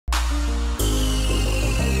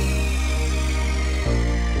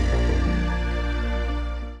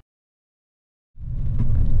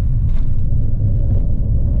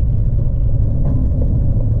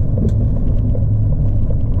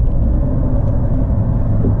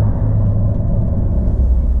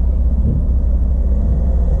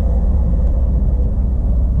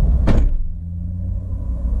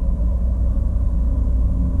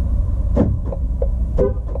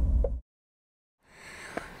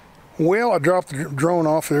Well, I dropped the drone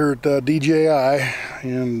off there at DJI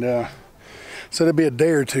and said it'd be a day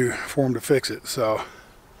or two for them to fix it. So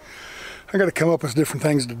I got to come up with different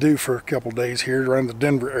things to do for a couple days here around the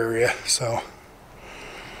Denver area. So,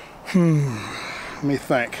 let me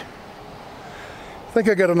think. I think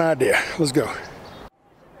I got an idea. Let's go.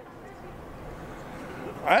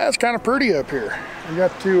 It's kind of pretty up here. I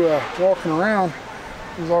got to walking around.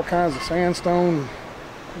 There's all kinds of sandstone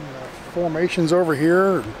formations over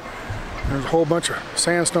here. There's a whole bunch of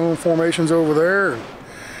sandstone formations over there. And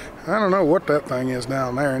I don't know what that thing is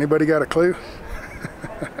down there. Anybody got a clue?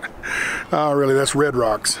 Oh, really, that's Red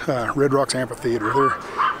Rocks. Red Rocks Amphitheater. They're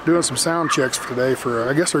doing some sound checks for today for,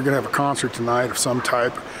 I guess they're going to have a concert tonight of some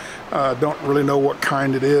type. Don't really know what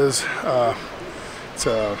kind it is. It's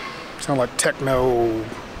sound like techno,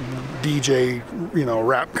 DJ,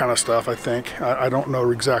 rap kind of stuff, I think. I don't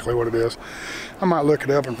know exactly what it is. I might look it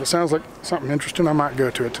up, and if it sounds like something interesting, I might go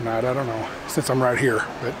to it tonight. I don't know, since I'm right here.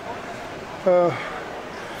 But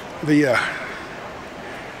the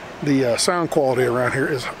sound quality around here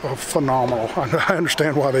is phenomenal. I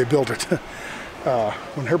understand why they built it.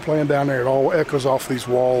 When they're playing down there, it all echoes off these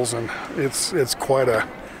walls, and it's quite a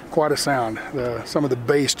sound. Some of the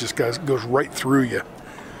bass just goes right through you.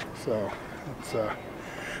 So it's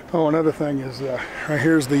oh, another thing is right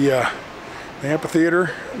here's the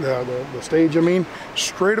amphitheater, the stage. I mean,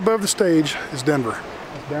 straight above the stage is Denver.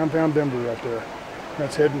 That's downtown Denver right there.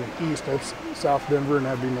 That's heading east. That's South Denver, and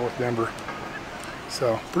that'd be North Denver.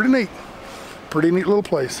 So pretty neat little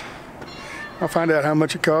place. I'll find out how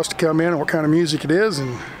much it costs to come in and what kind of music it is,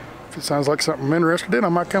 and if it sounds like something I'm interested in, I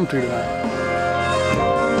might come to tonight.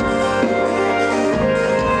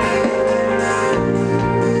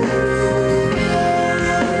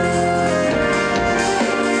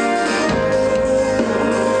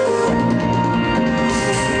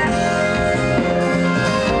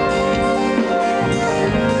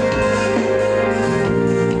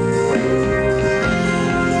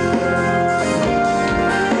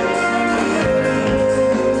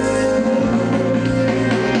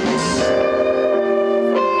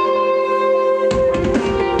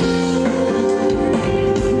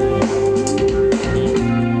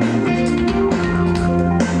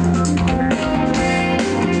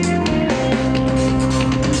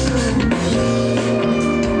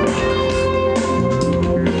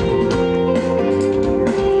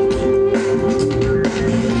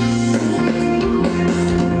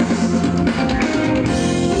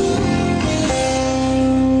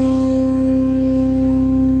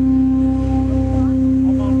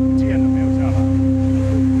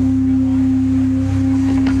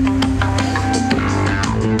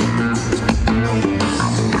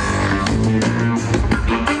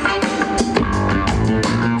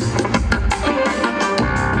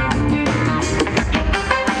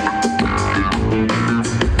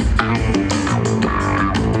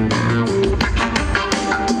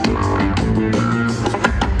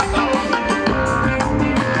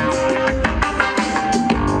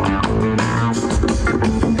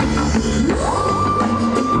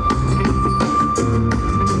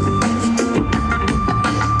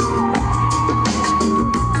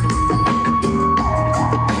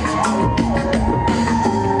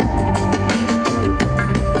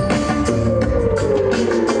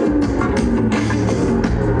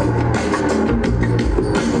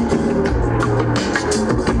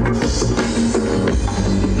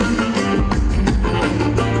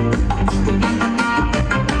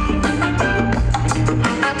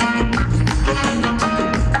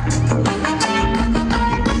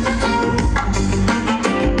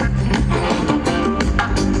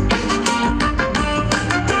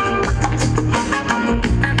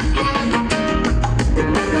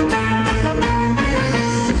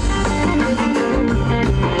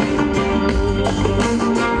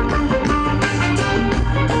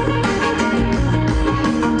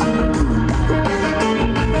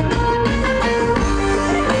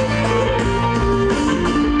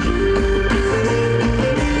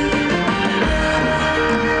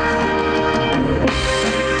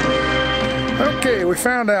 We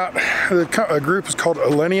found out a group is called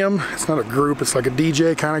Millennium. It's not a group, it's like a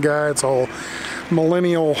DJ kind of guy. It's all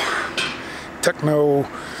millennial techno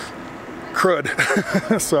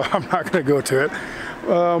crud. So I'm not going to go to it.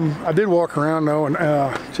 I did walk around though and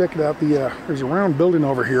check it out. There's a round building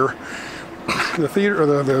over here. The theater, or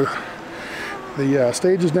the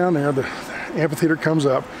stage is down there. The amphitheater comes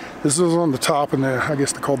up. This is on the top, and I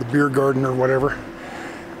guess they're called the beer garden or whatever.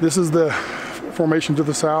 This is the formation to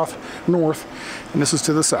the north, and this is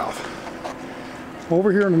to the south.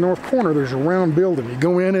 Over here in the north corner, there's a round building. You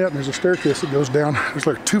go in it, and there's a staircase that goes down. There's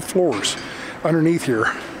like 2 floors underneath here.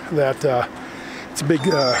 that it's a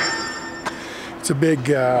big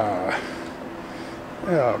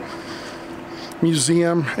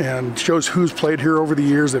museum and shows who's played here over the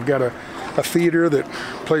years. They've got a theater that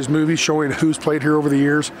plays movies showing who's played here over the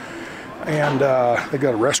years, and they've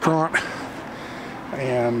got a restaurant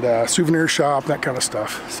and a souvenir shop, that kind of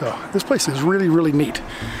stuff. So this place is really, really neat.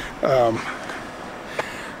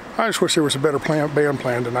 I just wish there was a better band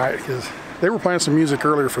playing tonight, because they were playing some music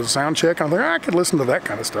earlier for the sound check. I think I could listen to that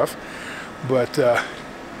kind of stuff, but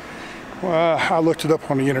well, I looked it up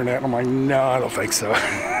on the internet and I'm like, no, I don't think so.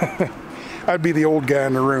 I'd be the old guy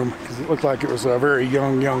in the room, because it looked like it was a very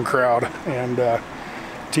young crowd and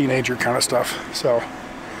teenager kind of stuff. So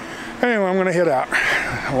anyway, I'm gonna head out.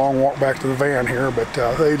 A long walk back to the van here, but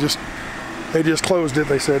they just closed it.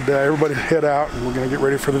 They said everybody head out and we're gonna get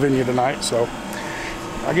ready for the venue tonight. So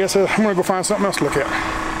I guess I'm gonna go find something else to look at.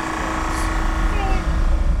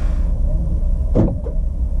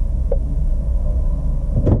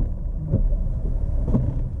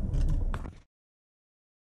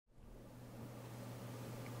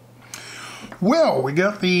 Well, we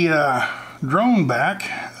got the drone back.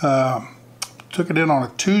 Took it in on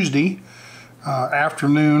a Tuesday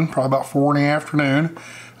afternoon, probably about 4 in the afternoon,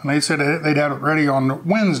 and they said they'd have it ready on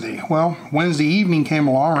Wednesday. Well, Wednesday evening came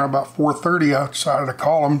along, around about 4:30. I decided to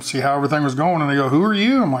call them, see how everything was going, and they go, "Who are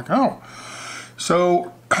you?" I'm like, "Oh."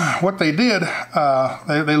 So what they did,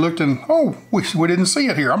 they looked and, "Oh, we didn't see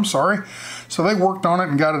it here. I'm sorry." So they worked on it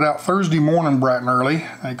and got it out Thursday morning bright and early.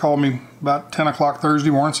 They called me about 10 o'clock Thursday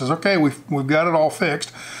morning, says, "Okay, we've got it all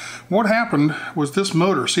fixed." What happened was this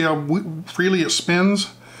motor, see how freely it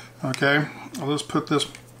spins? Okay, I'll just put this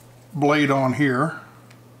blade on here.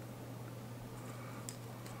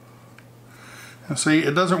 And see,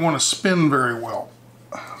 it doesn't want to spin very well.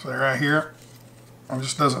 So right here, it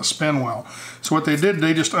just doesn't spin well. So what they did,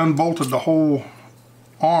 they just unbolted the whole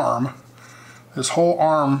arm. This whole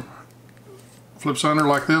arm flips under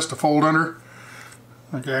like this to fold under.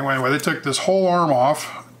 Okay, well, anyway, they took this whole arm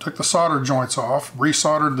off, took the solder joints off,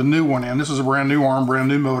 resoldered the new one in. This is a brand new arm, brand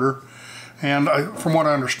new motor. And from what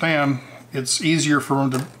I understand, it's easier for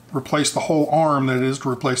them to replace the whole arm than it is to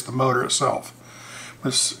replace the motor itself.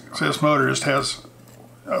 This motor just has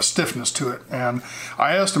a stiffness to it. And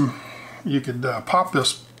I asked them, you could pop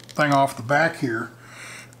this thing off the back here,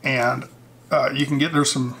 and you can get,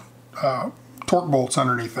 there's some torque bolts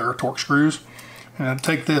underneath there, torque screws. And I'd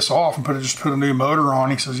take this off and just put a new motor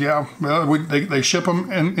on. He says, yeah, well, they ship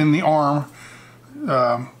them in the arm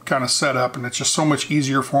kind of set up, and it's just so much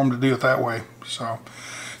easier for them to do it that way. So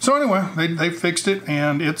anyway, they fixed it,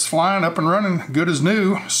 and it's flying up and running, good as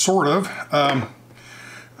new, sort of.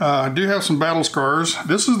 I do have some battle scars.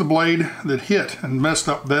 This is the blade that hit and messed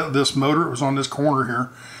up this motor. It was on this corner here,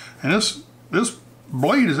 and this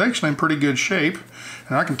blade is actually in pretty good shape,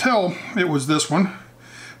 and I can tell it was this one,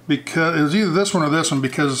 because it was either this one or this one,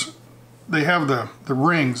 because they have the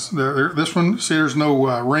rings. This one, see, there's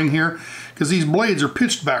no ring here, because these blades are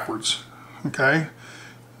pitched backwards. Okay,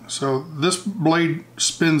 so this blade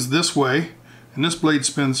spins this way, and this blade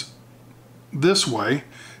spins this way,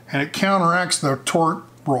 and it counteracts the torque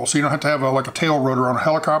roll, so you don't have to have like a tail rotor on a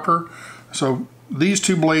helicopter. So these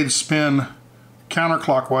two blades spin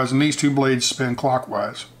counterclockwise, and these two blades spin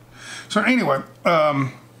clockwise. So anyway,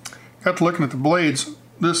 got to looking at the blades.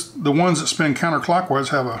 The ones that spin counterclockwise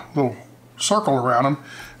have a little circle around them,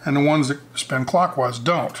 and the ones that spin clockwise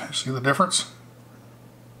don't. See the difference?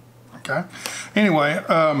 Okay. Anyway,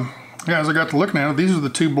 as I got to looking at it, these are the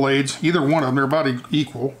two blades. Either one of them, they're about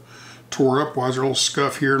equal. Tore up wise, a little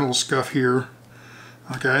scuff here and a little scuff here.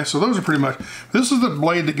 Okay, so those are pretty much. This is the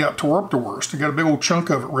blade that got tore up the worst. I got a big old chunk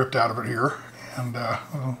of it ripped out of it here, and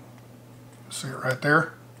see it right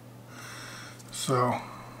there. So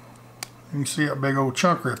you can see a big old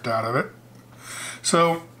chunk ripped out of it.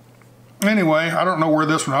 So anyway, I don't know where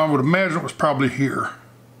this one, I would imagine it was probably here.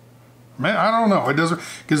 Man, I don't know, it doesn't,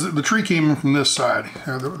 because the tree came in from this side.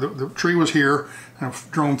 The tree was here, and a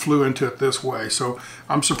drone flew into it this way. So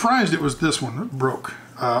I'm surprised it was this one that broke.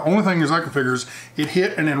 Only thing is I can figure is it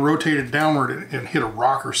hit and then rotated downward and hit a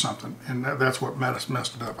rock or something, and that's what messed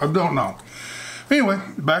it up. I don't know. Anyway,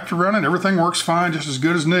 back to running. Everything works fine, just as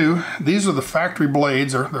good as new. These are the factory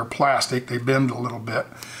blades. They're plastic. They bend a little bit.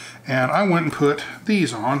 And I went and put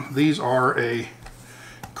these on. These are a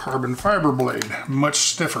carbon fiber blade, much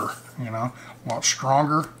stiffer, you know, a lot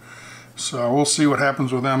stronger. So we'll see what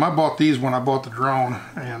happens with them. I bought these when I bought the drone,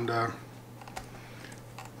 and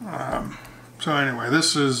so anyway,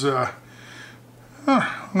 this is I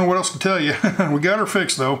don't know what else to tell you. We got her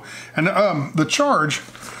fixed though, and the charge,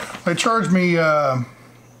 they charged me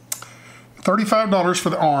 $35 for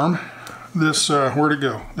the arm, this, where'd it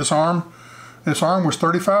go? This arm was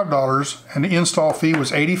 $35 and the install fee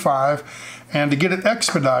was $85, and to get it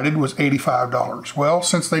expedited was $85. Well,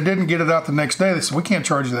 since they didn't get it out the next day, they said, we can't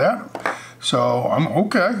charge you that. So I'm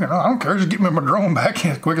okay, you know, I don't care, just get me my drone back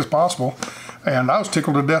as quick as possible. And I was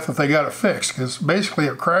tickled to death that they got it fixed, because basically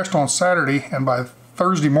it crashed on Saturday and by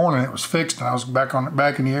Thursday morning it was fixed and I was back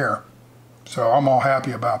in the air. So I'm all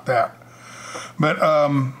happy about that. But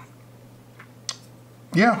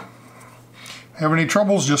yeah, have any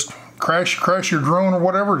troubles, just crash your drone or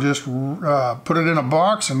whatever, just put it in a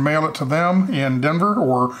box and mail it to them in Denver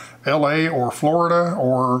or LA or Florida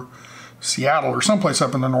or Seattle or someplace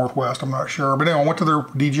up in the Northwest, I'm not sure. But anyway, I went to their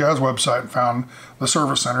DJI's website and found the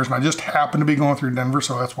service centers, and I just happened to be going through Denver,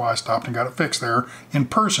 so that's why I stopped and got it fixed there in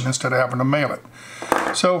person instead of having to mail it.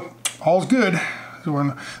 So all's good.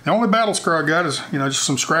 The only battle scar I got is, you know, just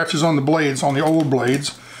some scratches on the blades, on the old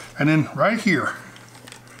blades, and then right here,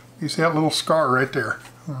 you see that little scar right there.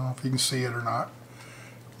 I don't know if you can see it or not.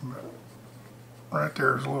 But right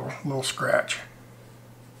there is a little scratch.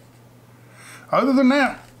 Other than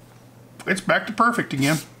that, it's back to perfect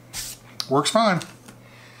again. Works fine.